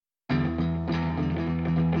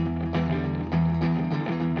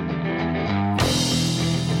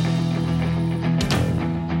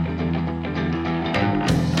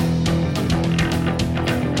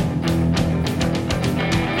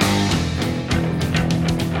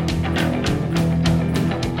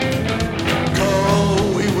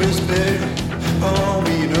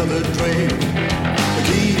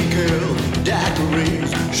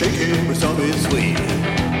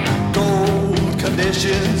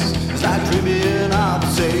face. It's like trimming off the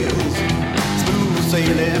sails. Smooth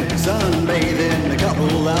sailing, sunbathing, a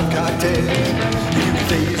couple of cocktails. You can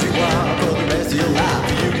stay as you are for the rest of your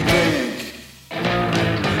life. You can drink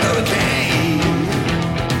hurricane.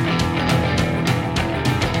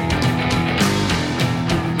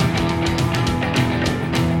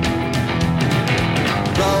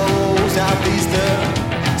 Roll southeaster,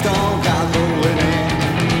 storm clouds rolling in.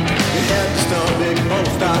 Your head to stomach,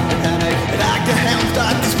 both start to panic, and like the hound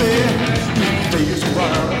start to spin. You can stay as you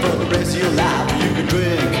are for the rest of your life. You can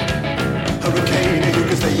drink hurricane. You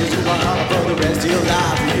can stay as you are for the rest of your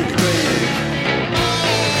life. You can drink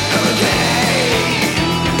hurricane.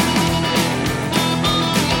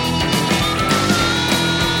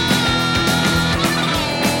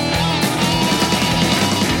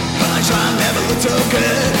 Sunshine never looked so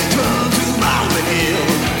good. Run to Rolling Hill.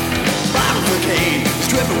 Bottles of cane,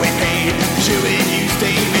 strip away pain. 'Cause you and you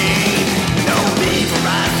stay